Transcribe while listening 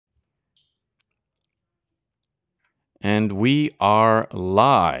And we are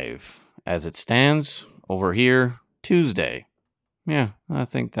live as it stands over here Tuesday. Yeah, I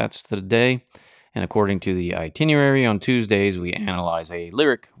think that's the day. And according to the itinerary, on Tuesdays, we analyze a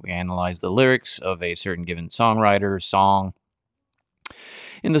lyric. We analyze the lyrics of a certain given songwriter, song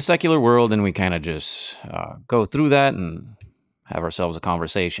in the secular world, and we kind of just go through that and have ourselves a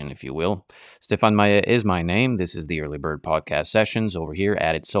conversation, if you will. Stefan Maya is my name. This is the Early Bird Podcast Sessions over here.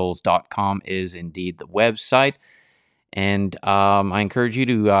 AddedSouls.com is indeed the website. And I encourage you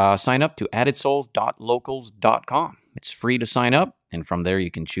to sign up to addedsouls.locals.com. It's free to sign up, and from there you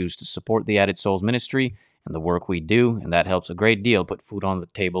can choose to support the Added Souls ministry and the work we do, and that helps a great deal put food on the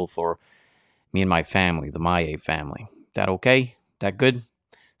table for me and my family, the Maye family. That okay? That good?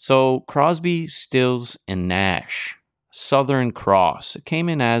 So Crosby, Stills, and Nash, Southern Cross. It came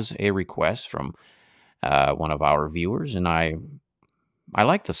in as a request from one of our viewers, and I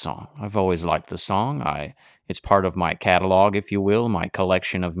like the song. I've always liked the song. It's part of my catalog, if you will, my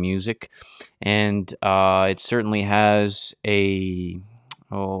collection of music, and it certainly has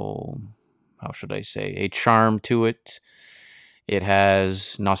how should I say, a charm to it. It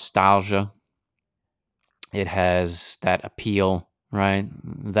has nostalgia. It has that appeal, right?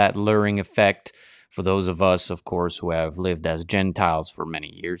 That luring effect for those of us, of course, who have lived as Gentiles for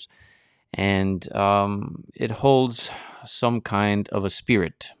many years. And it holds some kind of a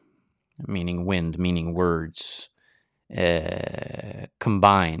spirit, meaning wind, meaning words,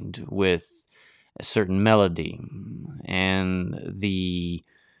 combined with a certain melody and the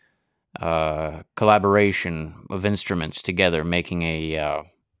collaboration of instruments together, making a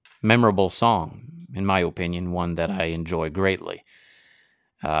memorable song, in my opinion, one that I enjoy greatly.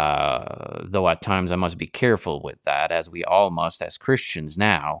 Though at times I must be careful with that, as we all must as Christians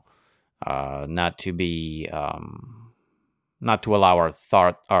now, not to allow our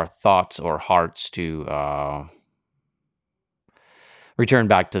thoughts or hearts to return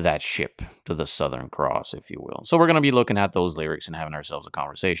back to that ship, to the Southern Cross, if you will. So we're going to be looking at those lyrics and having ourselves a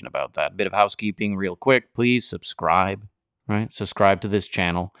conversation about that. Bit of housekeeping real quick. Please subscribe, right? Subscribe to this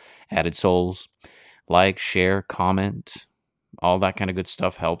channel, Added Souls. Like, share, comment. All that kind of good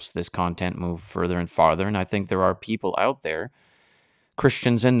stuff helps this content move further and farther. And I think there are people out there,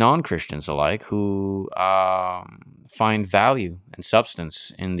 Christians and non-Christians alike, who find value and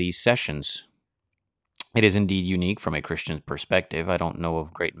substance in these sessions. It is indeed unique from a Christian perspective. I don't know of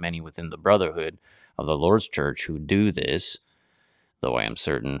a great many within the Brotherhood of the Lord's Church who do this, though I am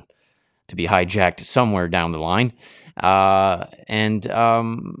certain to be hijacked somewhere down the line.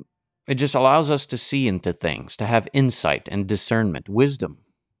 It just allows us to see into things, to have insight and discernment, wisdom,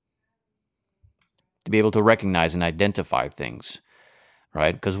 to be able to recognize and identify things,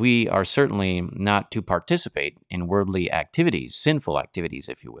 right? Because we are certainly not to participate in worldly activities, sinful activities,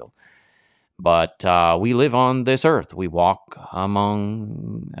 if you will. But we live on this earth. We walk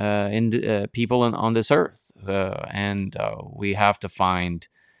among people on this earth. And we have to find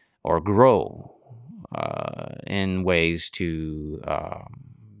or grow in ways to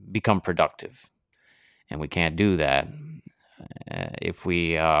become productive. And we can't do that if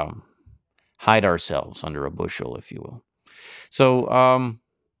we hide ourselves under a bushel, if you will. So a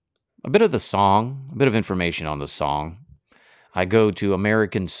bit of the song, a bit of information on the song. I go to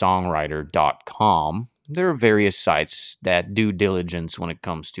americansongwriter.com. There are various sites that do diligence when it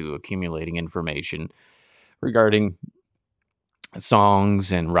comes to accumulating information regarding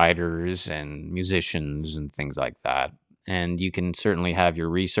songs and writers and musicians and things like that. And you can certainly have your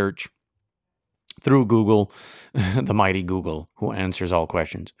research through Google, the mighty Google, who answers all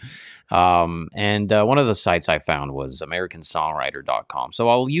questions. One of the sites I found was americansongwriter.com. So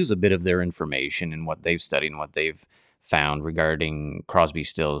I'll use a bit of their information and what they've studied and what they've found regarding Crosby,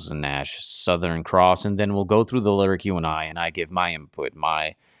 Stills, and Nash, Southern Cross, and then we'll go through the lyric and I give my input,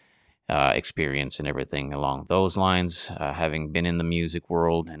 my experience and everything along those lines, having been in the music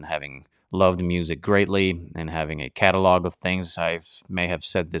world and having loved music greatly and having a catalog of things. I may have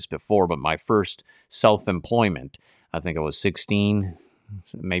said this before, but my first self-employment, I think I was 16,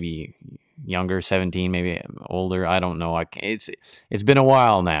 maybe younger, 17, maybe older. I don't know. It's been a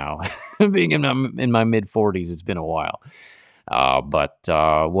while now. Being in my mid-40s, it's been a while. But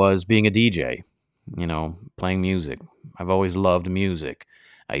was being a DJ, playing music. I've always loved music.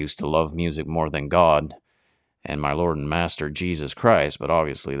 I used to love music more than God and my Lord and Master Jesus Christ, but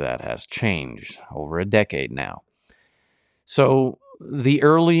obviously that has changed over a decade now. So the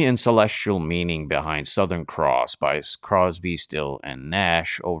early and celestial meaning behind Southern Cross by Crosby, Still, and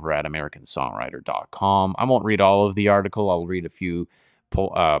Nash over at americansongwriter.com. I won't read all of the article. I'll read a few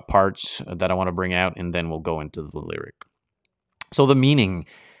parts that I want to bring out, and then we'll go into the lyric. So the meaning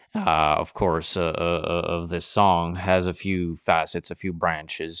Of course, of this song has a few facets, a few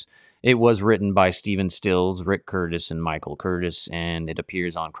branches. It was written by Stephen Stills, Rick Curtis, and Michael Curtis, and it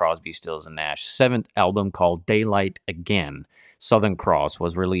appears on Crosby, Stills, and Nash's seventh album called Daylight Again. Southern Cross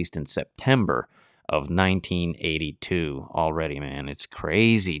was released in September of 1982. Already, man, it's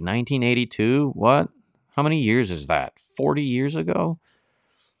crazy. 1982? What? How many years is that? 40 years ago?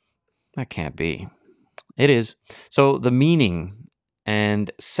 That can't be. It is. So the meaning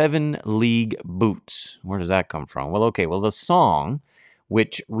and 7 League Boots. Where does that come from? Well, okay. Well, the song,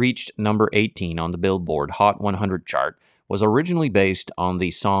 which reached number 18 on the Billboard Hot 100 chart, was originally based on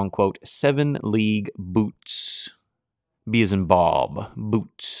the song, quote, 7 League Boots. B as in Bob,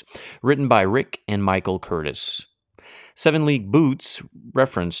 Boots, written by Rick and Michael Curtis. 7 League Boots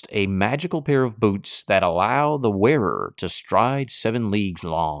referenced a magical pair of boots that allow the wearer to stride 7 leagues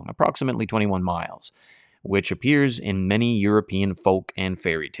long, approximately 21 miles, which appears in many European folk and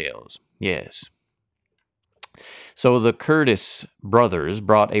fairy tales. Yes. So the Curtis brothers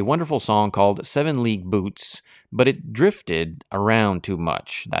brought a wonderful song called 7 League Boots, but it drifted around too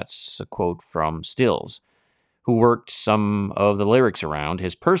much. That's a quote from Stills, who worked some of the lyrics around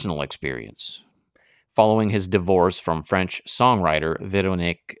his personal experience following his divorce from French songwriter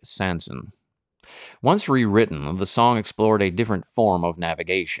Véronique Sanson. Once rewritten, the song explored a different form of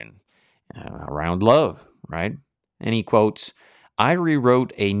navigation around love, right? And he quotes, I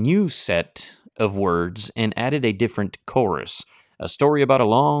rewrote a new set of words and added a different chorus, a story about a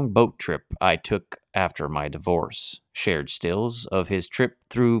long boat trip I took after my divorce, shared Stills of his trip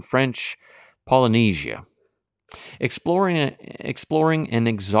through French Polynesia. Exploring an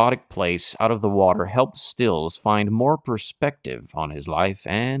exotic place out of the water helped Stills find more perspective on his life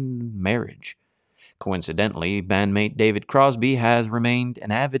and marriage. Coincidentally, bandmate David Crosby has remained an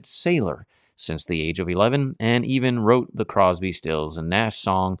avid sailor since the age of 11 and even wrote the Crosby, Stills, and Nash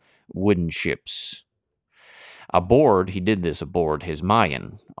song Wooden Ships. He did this aboard his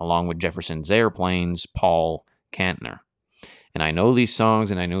Mayan, along with Jefferson's Airplanes' Paul Kantner. And I know these songs,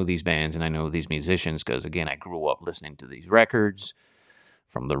 and I know these bands, and I know these musicians because, again, I grew up listening to these records,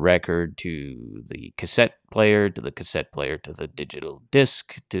 from the record to the cassette player, to the cassette player, to the digital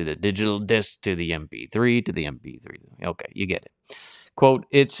disc, to the digital disc, to the MP3, to the MP3. Okay, you get it. Quote,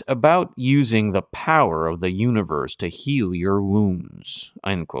 it's about using the power of the universe to heal your wounds,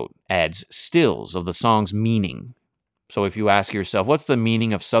 end quote, adds Stills of the song's meaning. So if you ask yourself, what's the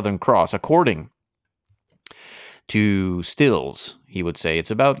meaning of Southern Cross? According to Stills, he would say,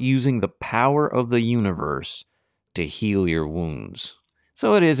 it's about using the power of the universe to heal your wounds.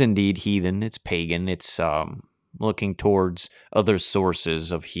 So it is indeed heathen, it's pagan, it's looking towards other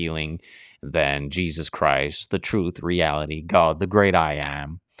sources of healing than Jesus Christ, the truth, reality, God, the great I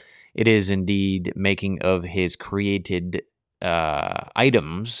am. It is indeed making of his created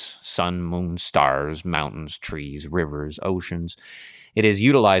items, sun, moon, stars, mountains, trees, rivers, oceans. It is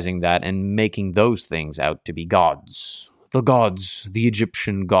utilizing that and making those things out to be gods. The gods, the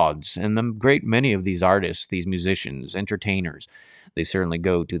Egyptian gods. And the great many of these artists, these musicians, entertainers, they certainly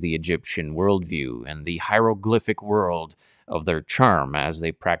go to the Egyptian worldview and the hieroglyphic world of their charm as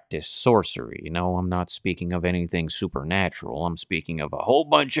they practice sorcery. I'm not speaking of anything supernatural. I'm speaking of a whole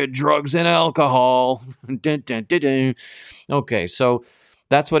bunch of drugs and alcohol. Dun, dun, dun, dun. Okay, so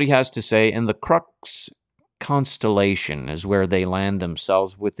that's what he has to say. And the crux constellation is where they land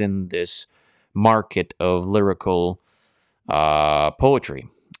themselves within this market of lyrical poetry.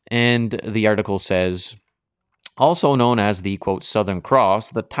 And the article says, also known as the, quote, Southern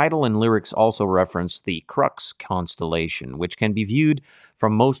Cross, the title and lyrics also reference the Crux constellation, which can be viewed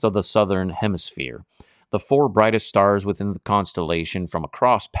from most of the southern hemisphere. The 4 brightest stars within the constellation from a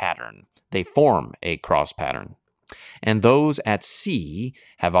cross pattern. They form a cross pattern. And those at sea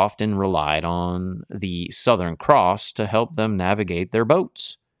have often relied on the Southern Cross to help them navigate their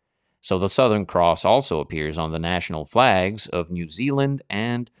boats. So the Southern Cross also appears on the national flags of New Zealand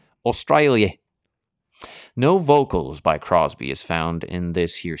and Australia. No vocals by Crosby is found in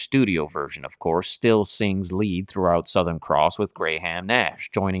this here studio version, of course. Still sings lead throughout Southern Cross with Graham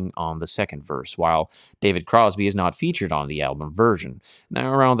Nash joining on the second verse, while David Crosby is not featured on the album version.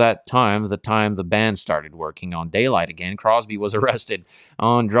 Now, around that time, the band started working on Daylight Again, Crosby was arrested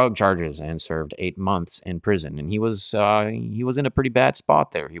on drug charges and served 8 months in prison. And he was in a pretty bad spot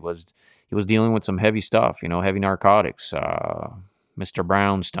there. He was dealing with some heavy stuff, heavy narcotics, Mr.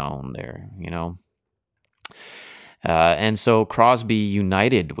 Brownstone there, And so Crosby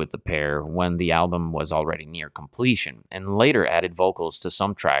united with the pair when the album was already near completion, and later added vocals to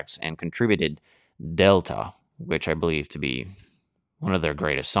some tracks and contributed Delta, which I believe to be one of their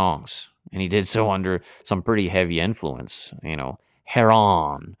greatest songs. And he did so under some pretty heavy influence,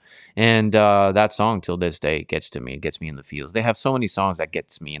 Heron. And that song till this day gets to me. It gets me in the feels. They have so many songs that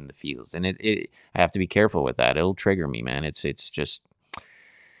gets me in the feels, and I have to be careful with that. It'll trigger me, man. It's just,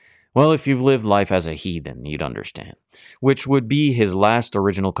 well, if you've lived life as a heathen, you'd understand. Which would be his last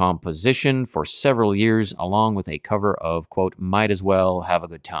original composition for several years, along with a cover of, quote, Might As Well Have a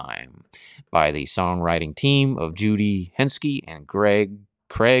Good Time by the songwriting team of Judy Henske and Craig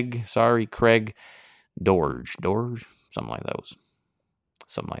Dorge, something like those.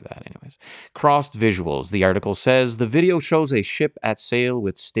 Something like that, anyways. Crossed visuals. The article says the video shows a ship at sail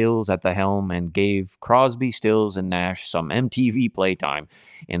with Stills at the helm and gave Crosby, Stills, and Nash some MTV playtime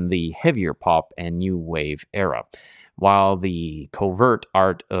in the heavier pop and new wave era. While the covert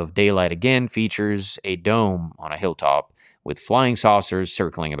art of Daylight Again features a dome on a hilltop with flying saucers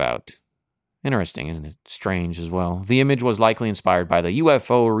circling about. Interesting, isn't it? Strange as well. The image was likely inspired by the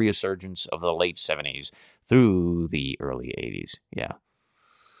UFO resurgence of the late 70s through the early 80s.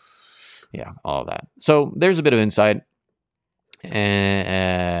 Yeah, all of that. So there's a bit of insight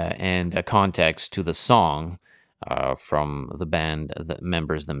and a context to the song from the band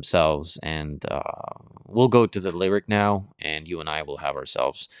members themselves. And we'll go to the lyric now, and you and I will have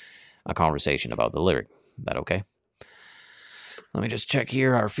ourselves a conversation about the lyric. Is that okay? Let me just check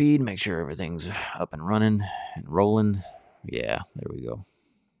here our feed, make sure everything's up and running and rolling. Yeah, there we go.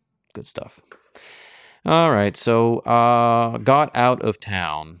 Good stuff. All right, so got out of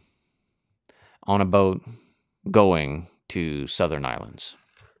town on a boat going to Southern Islands.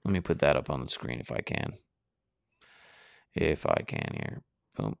 Let me put that up on the screen if I can. If I can here.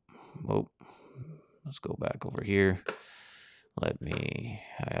 Boom. Whoa. Let's go back over here. I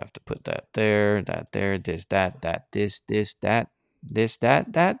have to put that there, this, that,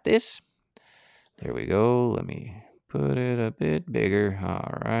 this. There we go. Let me put it a bit bigger.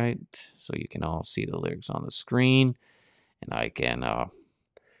 All right. So you can all see the lyrics on the screen. And I can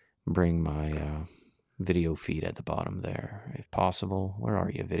bring my video feed at the bottom there, if possible. Where are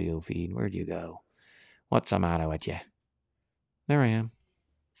you, video feed? Where'd you go? What's the matter with you? There I am.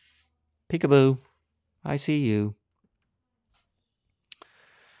 Peekaboo. I see you.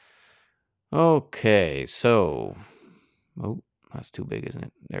 Okay, so... Oh, that's too big, isn't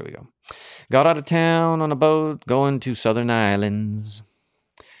it? There we go. Got out of town on a boat going to Southern Islands.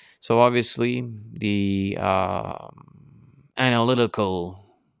 So obviously, the analytical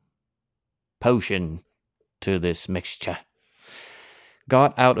potion to this mixture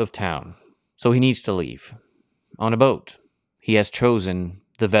got out of town. So he needs to leave. On a boat. He has chosen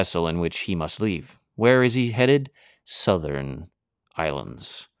the vessel in which he must leave. Where is he headed? Southern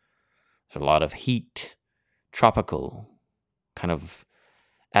Islands. There's a lot of heat, tropical kind of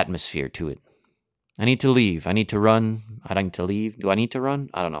atmosphere to it. I need to leave. I need to run. I need to leave. Do I need to run?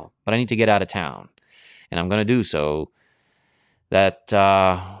 I don't know. But I need to get out of town. And I'm going to do so.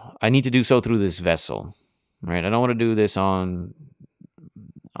 I need to do so through this vessel. Right? I don't want to do this on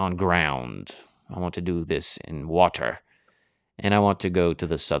ground. I want to do this in water. And I want to go to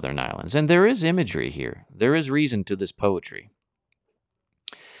the Southern Islands. And there is imagery here. There is reason to this poetry.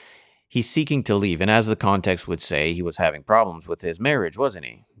 He's seeking to leave, and as the context would say, he was having problems with his marriage, wasn't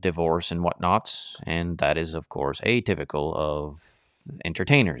he? Divorce and whatnot, and that is, of course, atypical of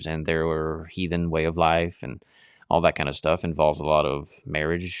entertainers and their heathen way of life, and all that kind of stuff involves a lot of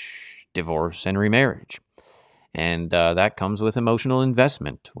marriage, divorce, and remarriage. And that comes with emotional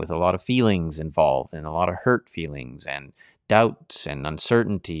investment, with a lot of feelings involved, and a lot of hurt feelings, and doubts, and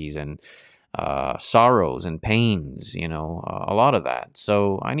uncertainties, and sorrows and pains, a lot of that.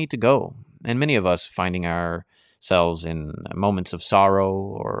 So I need to go. And many of us finding ourselves in moments of sorrow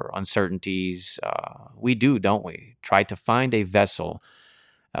or uncertainties, we do, don't we? Try to find a vessel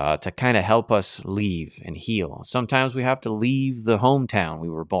to kind of help us leave and heal. Sometimes we have to leave the hometown we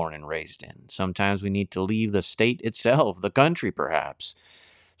were born and raised in. Sometimes we need to leave the state itself, the country perhaps.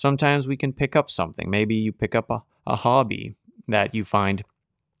 Sometimes we can pick up something. Maybe you pick up a hobby that you find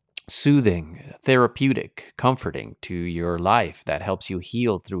soothing, therapeutic, comforting to your life that helps you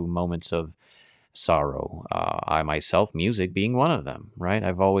heal through moments of sorrow. I myself, music being one of them, right?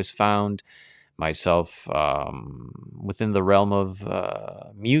 I've always found myself within the realm of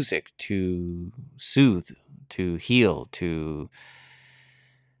music to soothe, to heal, to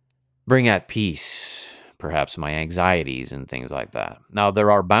bring at peace, perhaps my anxieties and things like that. Now,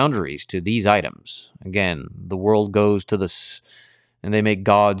 there are boundaries to these items. Again, the world goes to this, and they make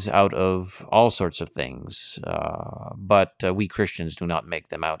gods out of all sorts of things. But we Christians do not make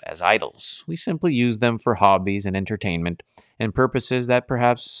them out as idols. We simply use them for hobbies and entertainment and purposes that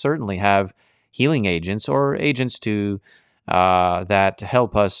perhaps certainly have healing agents or agents to that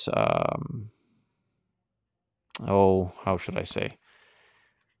help us oh, how should I say,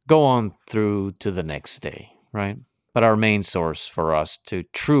 go on through to the next day, right? But our main source for us to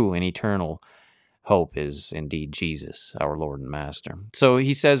true and eternal hope is indeed Jesus, our Lord and Master. So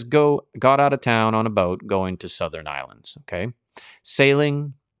he says, got out of town on a boat going to southern islands, okay?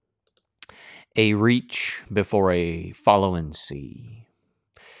 Sailing a reach before a following sea.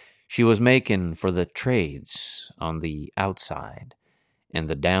 She was making for the trades on the outside and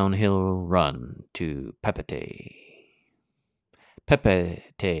the downhill run to Pepete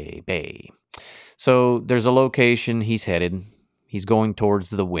Bay. So there's a location he's headed. He's going towards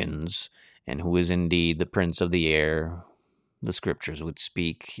the winds, and who is indeed the prince of the air, the scriptures would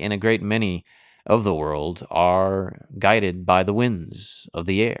speak, and a great many of the world are guided by the winds of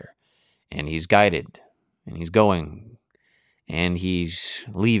the air. And he's guided, and he's going, and he's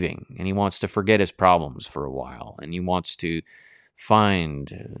leaving, and he wants to forget his problems for a while, and he wants to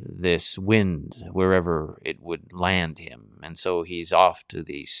find this wind wherever it would land him. And so he's off to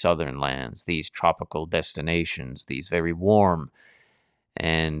these southern lands, these tropical destinations, these very warm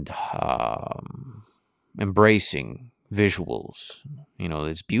and embracing visuals. You know,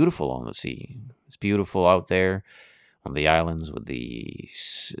 it's beautiful on the sea. It's beautiful out there on the islands with the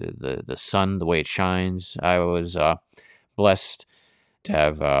sun, the way it shines. I was blessed to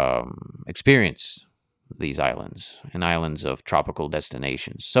have experienced these islands and islands of tropical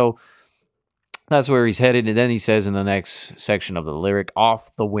destinations. So that's where he's headed. And then he says in the next section of the lyric,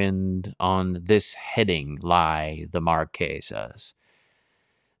 off the wind on this heading lie the Marquesas.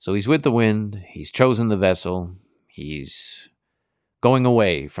 So he's with the wind. He's chosen the vessel. He's going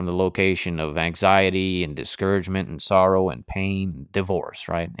away from the location of anxiety and discouragement and sorrow and pain and divorce,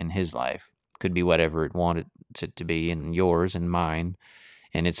 right? In his life. Could be whatever it wanted it to be in yours and mine.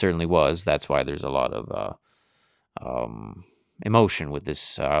 And it certainly was. That's why there's a lot of emotion with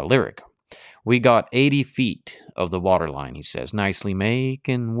this lyric. We got 80 feet of the waterline, he says, nicely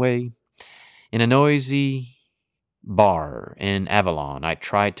making way. In a noisy bar in Avalon, I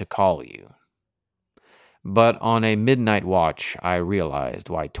tried to call you. But on a midnight watch, I realized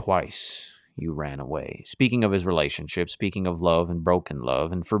why twice you ran away. Speaking of his relationship, speaking of love and broken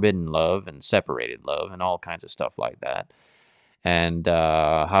love and forbidden love and separated love and all kinds of stuff like that. And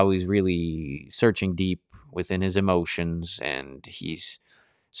how he's really searching deep within his emotions and he's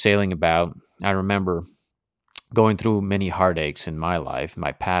sailing about. I remember going through many heartaches in my life,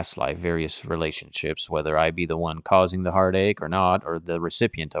 my past life, various relationships, whether I be the one causing the heartache or not, or the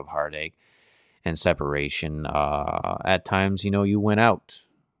recipient of heartache and separation. At times, you know, you went out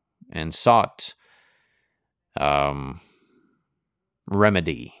and sought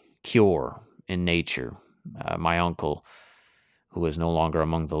remedy, cure in nature. My uncle, who is no longer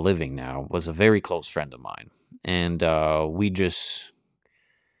among the living now, was a very close friend of mine. And we just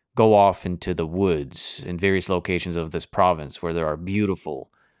go off into the woods in various locations of this province where there are beautiful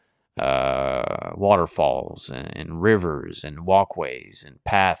waterfalls and rivers and walkways and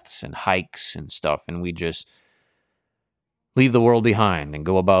paths and hikes and stuff. And we just leave the world behind and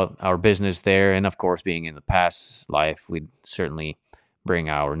go about our business there. And of course, being in the past life, we'd certainly bring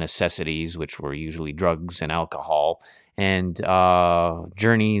our necessities, which were usually drugs and alcohol, and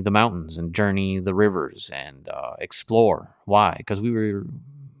journey the mountains and journey the rivers and explore. Why? Because we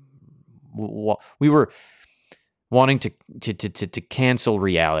were wanting to cancel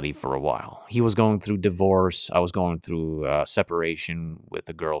reality for a while. He was going through divorce. I was going through separation with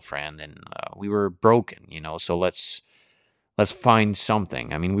a girlfriend, and we were broken. You know, so let's find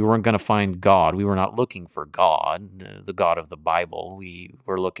something. I mean, we weren't going to find God. We were not looking for God, the God of the Bible. We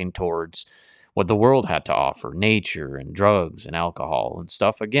were looking towards what the world had to offer, nature and drugs and alcohol and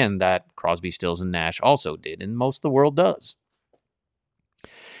stuff. Again, that Crosby, Stills, and Nash also did, and most of the world does.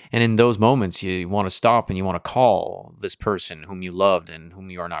 And in those moments, you want to stop and you want to call this person whom you loved and whom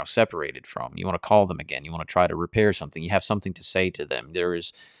you are now separated from. You want to call them again. You want to try to repair something. You have something to say to them. There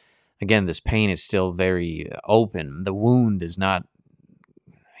is, again, this pain is still very open. The wound is not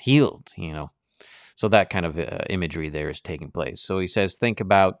healed, you know. So that kind of imagery there is taking place. So he says, think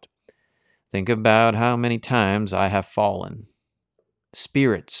about how many times I have fallen.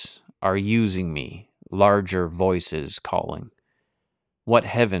 Spirits are using me, larger voices calling. What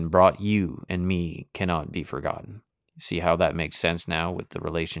heaven brought you and me cannot be forgotten. See how that makes sense now with the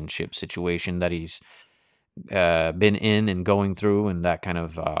relationship situation that he's been in and going through, and that kind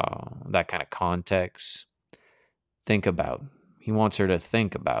of context. Think about. He wants her to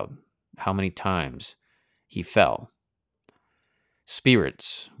think about how many times he fell.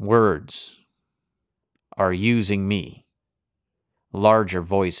 Spirits, words are using me. Larger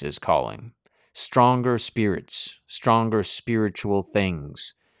voices calling. Stronger spirits, stronger spiritual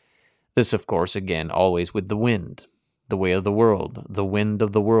things This, of course, again, always with the wind, the way of the world, the wind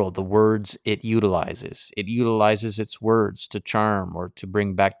of the world, the words it utilizes. It utilizes its words to charm or to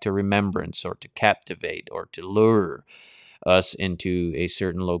bring back to remembrance or to captivate or to lure us into a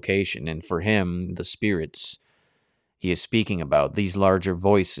certain location. And for him, the spirits he is speaking about, these larger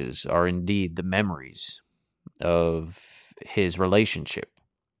voices, are indeed the memories of his relationship.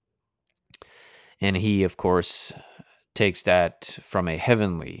 And he, of course, takes that from a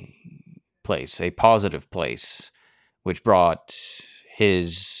heavenly place, a positive place, which brought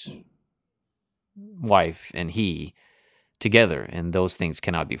his wife and he together, and those things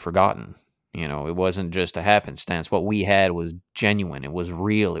cannot be forgotten. You know, it wasn't just a happenstance. What we had was genuine, it was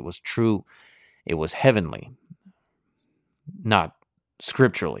real, it was true, it was heavenly, not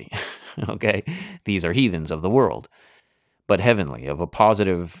scripturally. Okay? These are heathens of the world, but heavenly, of a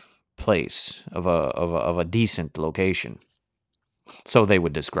positive place, of a decent location. So they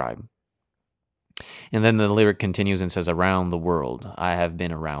would describe. And then the lyric continues and says, "Around the world, I have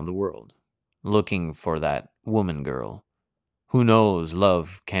been around the world, looking for that woman girl who knows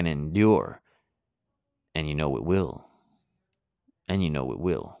love can endure, and you know it will, and you know it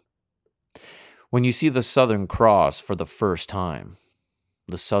will." When you see the Southern Cross for the first time,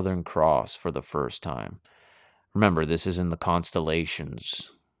 the Southern Cross for the first time, remember, this is in the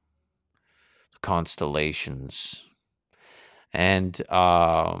constellations. Constellations. And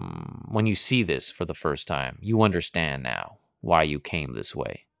when you see this for the first time, you understand now why you came this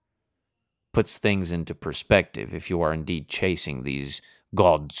way. Puts things into perspective if you are indeed chasing these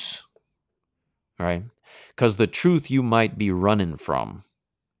gods, right? Because the truth you might be running from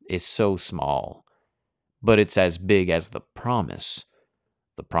is so small, but it's as big as the promise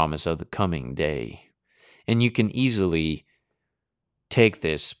of the coming day. And you can easily take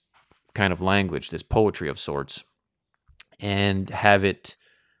this kind of language, this poetry of sorts, and have it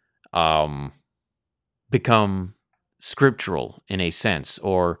become scriptural in a sense,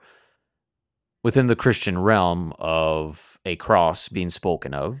 or within the Christian realm of a cross being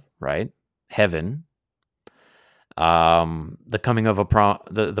spoken of, right? Heaven, the coming of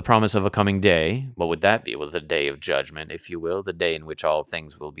the promise of a coming day. What would that be? Well, the day of judgment, if you will, the day in which all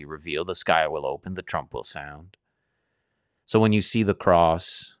things will be revealed. The sky will open, the trump will sound. So when you see the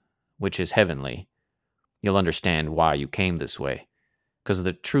cross, which is heavenly, you'll understand why you came this way. Because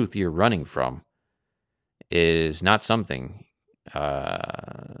the truth you're running from is not something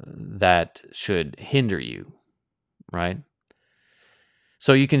that should hinder you, right?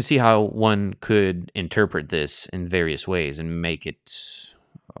 So you can see how one could interpret this in various ways and make it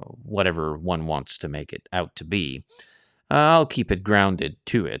whatever one wants to make it out to be. I'll keep it grounded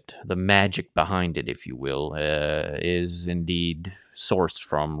to it. The magic behind it, if you will, is indeed sourced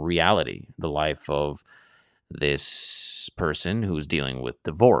from reality, the life of this person who's dealing with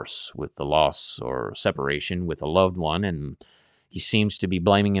divorce, with the loss or separation with a loved one, and he seems to be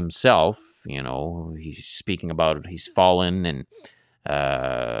blaming himself. You know, he's speaking about he's fallen, and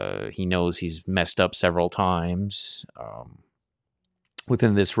he knows he's messed up several times.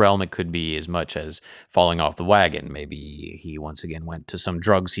 Within this realm, it could be as much as falling off the wagon. Maybe he once again went to some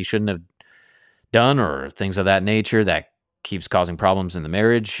drugs he shouldn't have done, or things of that nature that keeps causing problems in the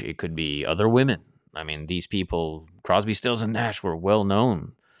marriage. It could be other women. I mean, these people, Crosby, Stills, and Nash, were well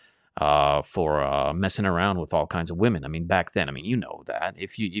known for messing around with all kinds of women. I mean, back then, I mean, you know that.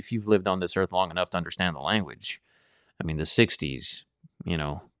 If you've lived on this earth long enough to understand the language, I mean, the 60s, you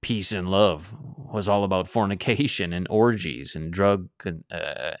know, peace and love was all about fornication and orgies and drug and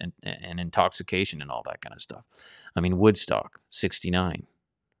intoxication and all that kind of stuff. I mean, Woodstock, 69,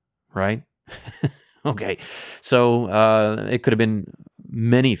 right? Okay. So it could have been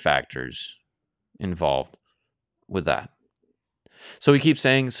many factors involved with that. So he keeps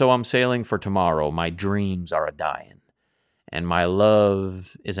saying, "So I'm sailing for tomorrow. My dreams are a dying, and my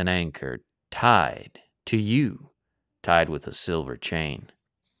love is an anchor tied to you, tied with a silver chain.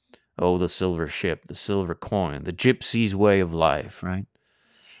 Oh, the silver ship, the silver coin, the gypsy's way of life, right?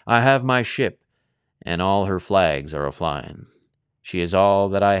 I have my ship, and all her flags are a-flying. She is all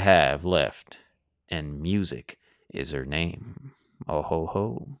that I have left, and music is her name. Oh, ho,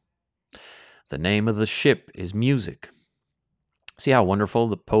 ho. The name of the ship is music." See how wonderful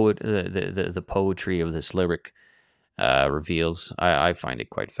the poetry of this lyric reveals? I find it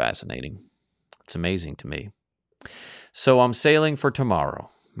quite fascinating. It's amazing to me. So I'm sailing for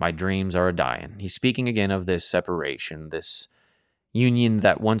tomorrow. My dreams are a-dying. He's speaking again of this separation, this union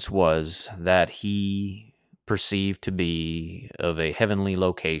that once was, that he perceived to be of a heavenly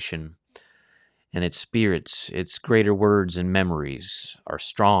location, and its spirits, its greater words and memories are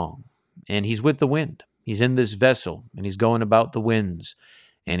strong. And he's with the wind. He's in this vessel, and he's going about the winds,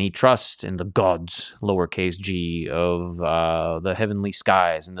 And he trusts in the gods, lowercase g, of the heavenly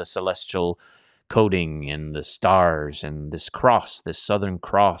skies and the celestial coding and the stars and this cross, this Southern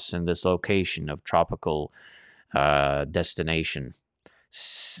Cross, and this location of tropical destination.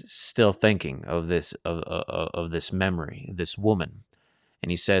 Still thinking of this memory, this woman.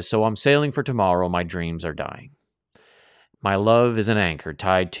 And he says, "So I'm sailing for tomorrow. My dreams are dying. My love is an anchor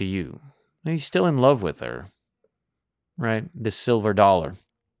tied to you." And he's still in love with her, right? This silver dollar.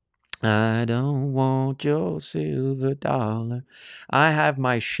 "I don't want your silver dollar. I have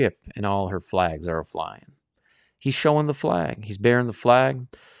my ship, and all her flags are flying." He's showing the flag. He's bearing the flag,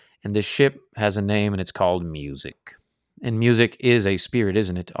 and this ship has a name, and it's called music. And music is a spirit,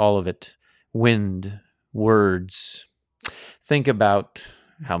 isn't it? All of it. Wind, words. Think about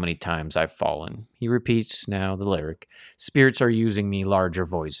how many times I've fallen. He repeats now the lyric. Spirits are using me, larger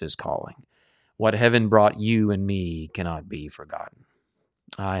voices calling. What heaven brought you and me cannot be forgotten.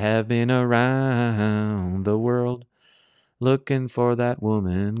 I have been around the world looking for that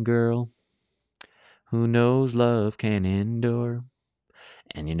woman, girl, who knows love can endure.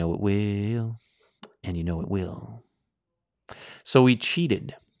 And you know it will. And you know it will. So we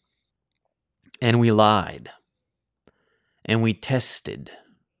cheated. And we lied. And we tested.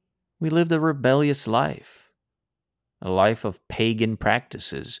 We lived a rebellious life. A life of pagan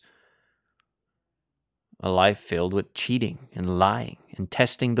practices. A life filled with cheating and lying and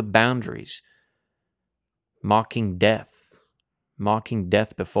testing the boundaries. Mocking death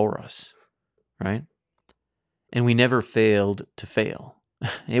before us, right? And we never failed to fail.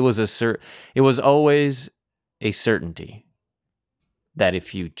 It was always a certainty that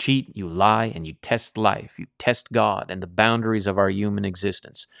if you cheat, you lie, and you test life, you test God and the boundaries of our human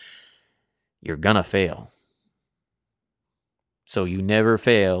existence, you're gonna fail. So you never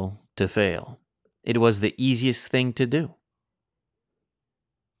fail to fail. It was the easiest thing to do.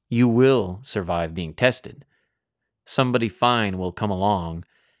 You will survive being tested. Somebody fine will come along,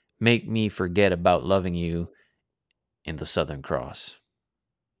 make me forget about loving you in the Southern Cross.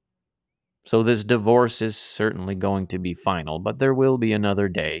 So this divorce is certainly going to be final, but there will be another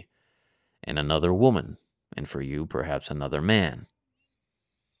day and another woman, and for you, perhaps another man.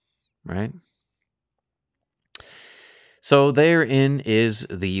 Right? So therein is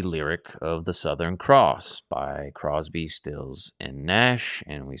the lyric of the Southern Cross by Crosby, Stills, and Nash,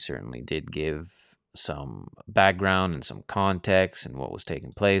 and we certainly did give some background and some context and what was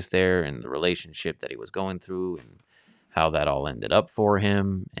taking place there and the relationship that he was going through and how that all ended up for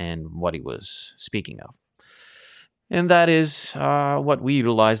him and what he was speaking of. And that is what we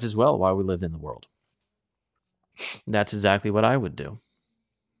utilized as well while we lived in the world. That's exactly what I would do,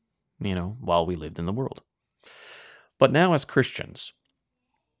 while we lived in the world. But now as Christians,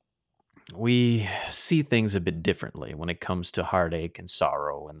 we see things a bit differently when it comes to heartache and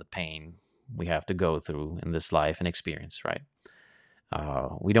sorrow and the pain we have to go through in this life and experience, right?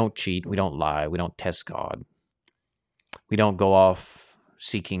 We don't cheat, we don't lie, we don't test God. We don't go off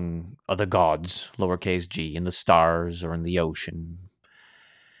seeking other gods, lowercase g, in the stars or in the ocean.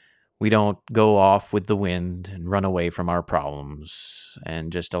 We don't go off with the wind and run away from our problems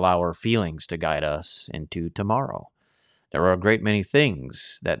and just allow our feelings to guide us into tomorrow. There are a great many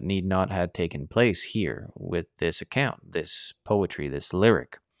things that need not have taken place here with this account, this poetry, this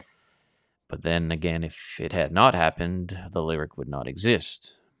lyric. But then again, if it had not happened, the lyric would not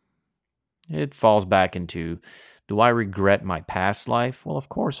exist. It falls back into, do I regret my past life? Well, of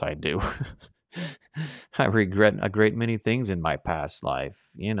course I do. I regret a great many things in my past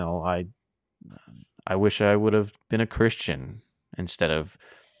life. I wish I would have been a Christian instead of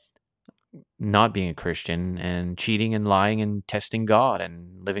not being a Christian and cheating and lying and testing God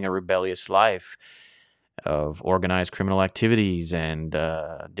and living a rebellious life of organized criminal activities and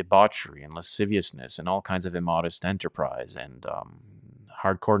debauchery and lasciviousness and all kinds of immodest enterprise and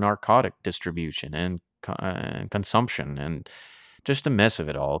hardcore narcotic distribution and consumption and just a mess of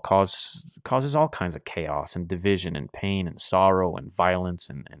it all causes all kinds of chaos and division and pain and sorrow and violence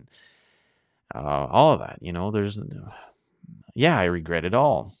and all of that. I regret it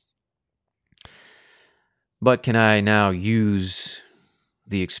all. But can I now use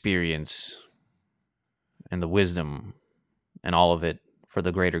the experience and the wisdom and all of it for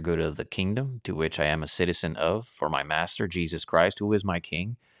the greater good of the kingdom to which I am a citizen of, for my master, Jesus Christ, who is my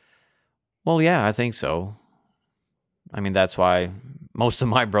king? Well, yeah, I think so. I mean, that's why most of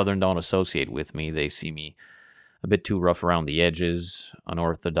my brethren don't associate with me. They see me a bit too rough around the edges,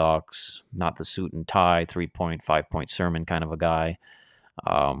 unorthodox, not the suit and tie, 3-point, 5-point sermon kind of a guy.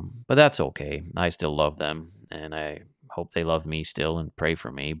 But that's okay. I still love them, and I hope they love me still and pray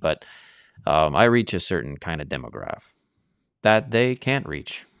for me. But I reach a certain kind of demographic. that they can't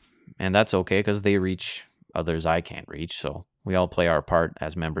reach. And that's okay because they reach others I can't reach. So we all play our part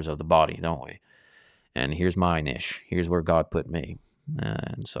as members of the body, don't we? And here's my niche. Here's where God put me.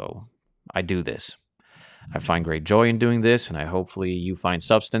 And so I do this. I find great joy in doing this, and I hopefully you find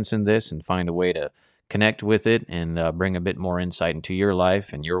substance in this and find a way to connect with it and bring a bit more insight into your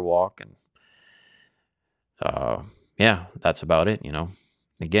life and your walk. And yeah, that's about it.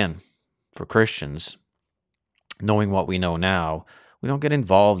 Again, for Christians, knowing what we know now, we don't get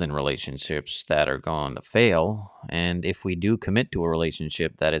involved in relationships that are going to fail. And if we do commit to a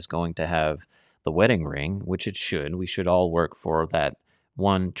relationship that is going to have the wedding ring, which it should, we should all work for that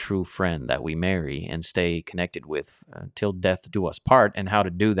one true friend that we marry and stay connected with until death do us part. And how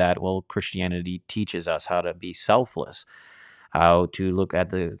to do that? Well, Christianity teaches us how to be selfless, how to look at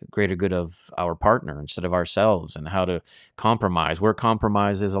the greater good of our partner instead of ourselves, and how to compromise where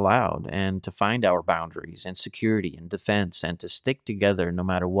compromise is allowed, and to find our boundaries and security and defense, and to stick together no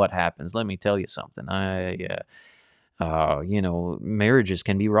matter what happens. Let me tell you something. Marriages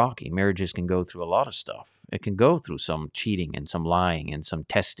can be rocky. Marriages can go through a lot of stuff. It can go through some cheating and some lying and some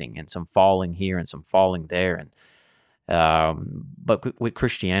testing and some falling here and some falling there. And but with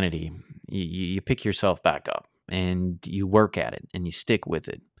Christianity, you pick yourself back up and you work at it and you stick with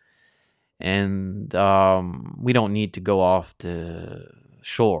it. And we don't need to go off the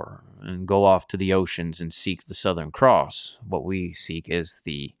shore and go off to the oceans and seek the Southern Cross. What we seek is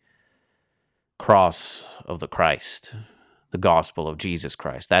the cross of the Christ, the gospel of Jesus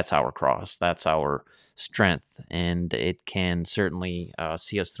Christ. That's our cross. That's our strength. And it can certainly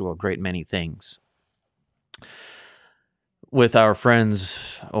see us through a great many things. With our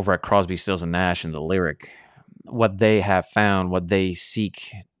friends over at Crosby, Stills, and Nash and the Lyric, what they have found, what they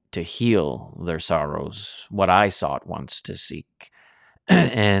seek to heal their sorrows, what I sought once to seek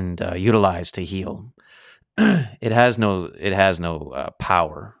and utilize to heal, it has no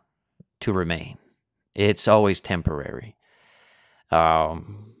power to remain. It's always temporary. The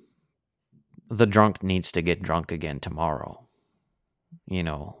drunk needs to get drunk again tomorrow.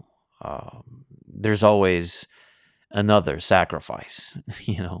 There's always another sacrifice.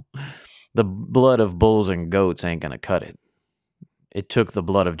 The blood of bulls and goats ain't gonna cut it. It took the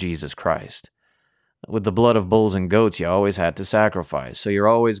blood of Jesus Christ. With the blood of bulls and goats, you always had to sacrifice. So you're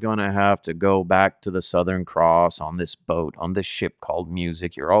always going to have to go back to the Southern Cross on this boat, on this ship called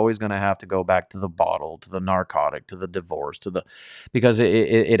music. You're always going to have to go back to the bottle, to the narcotic, to the divorce, because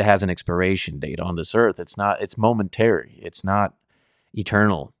it has an expiration date on this earth. It's momentary. It's not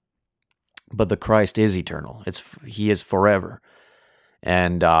eternal. But the Christ is eternal. He is forever.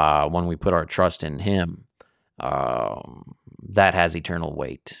 And when we put our trust in him, that has eternal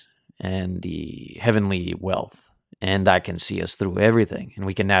weight and the heavenly wealth, and that can see us through everything, and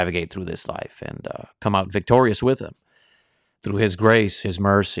we can navigate through this life and come out victorious with him through his grace, his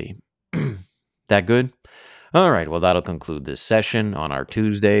mercy. That good? All right, well, that'll conclude this session on our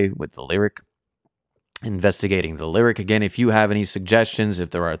Tuesday with the Lyric, investigating the Lyric. Again, if you have any suggestions, if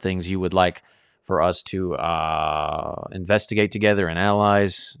there are things you would like for us to investigate together and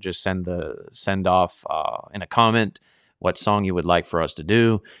analyze, just send off in a comment what song you would like for us to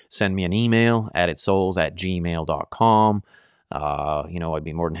do. Send me an email, additsouls@gmail.com. I'd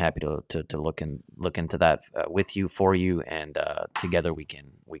be more than happy to look into that with you, for you, and together we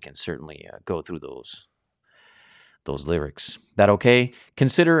can certainly go through those lyrics. That okay?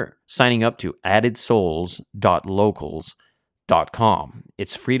 Consider signing up to addidsouls.locals.com.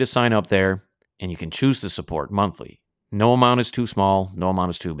 It's free to sign up there, and you can choose to support monthly. No amount is too small, no amount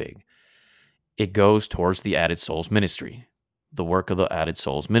is too big. It goes towards the Added Souls ministry, the work of the Added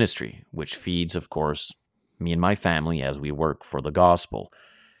Souls ministry, which feeds, of course, me and my family as we work for the gospel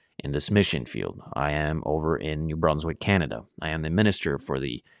in this mission field. I am over in New Brunswick, Canada. I am the minister for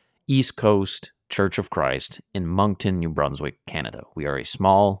the East Coast Church of Christ in Moncton, New Brunswick, Canada. We are a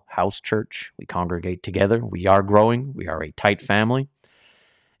small house church. We congregate together. We are growing. We are a tight family.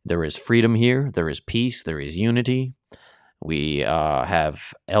 There is freedom here. There is peace. There is unity. We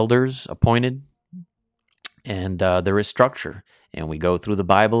have elders appointed, and there is structure. And we go through the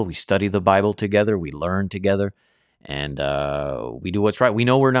Bible. We study the Bible together. We learn together, and we do what's right. We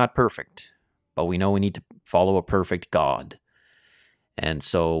know we're not perfect, but we know we need to follow a perfect God. And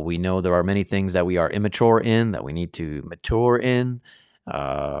so we know there are many things that we are immature in, that we need to mature in.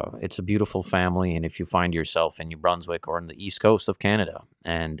 It's a beautiful family, and if you find yourself in New Brunswick or in the East Coast of Canada,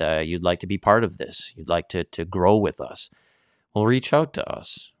 and you'd like to be part of this, you'd like to grow with us, well, reach out to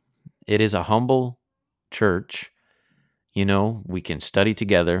us. It is a humble church. We can study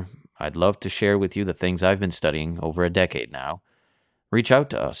together. I'd love to share with you the things I've been studying over a decade now. Reach out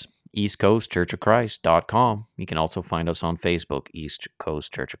to us. eastcoastchurchofchrist.com. You can also find us on Facebook, East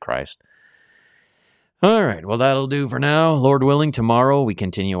Coast Church of Christ. All right, well, that'll do for now. Lord willing, tomorrow we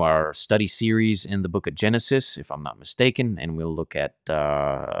continue our study series in the book of Genesis, if I'm not mistaken, and we'll look at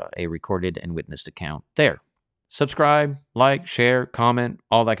a recorded and witnessed account there. Subscribe, like, share, comment,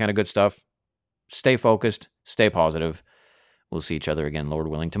 all that kind of good stuff. Stay focused, stay positive. We'll see each other again, Lord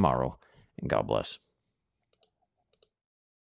willing, tomorrow, and God bless.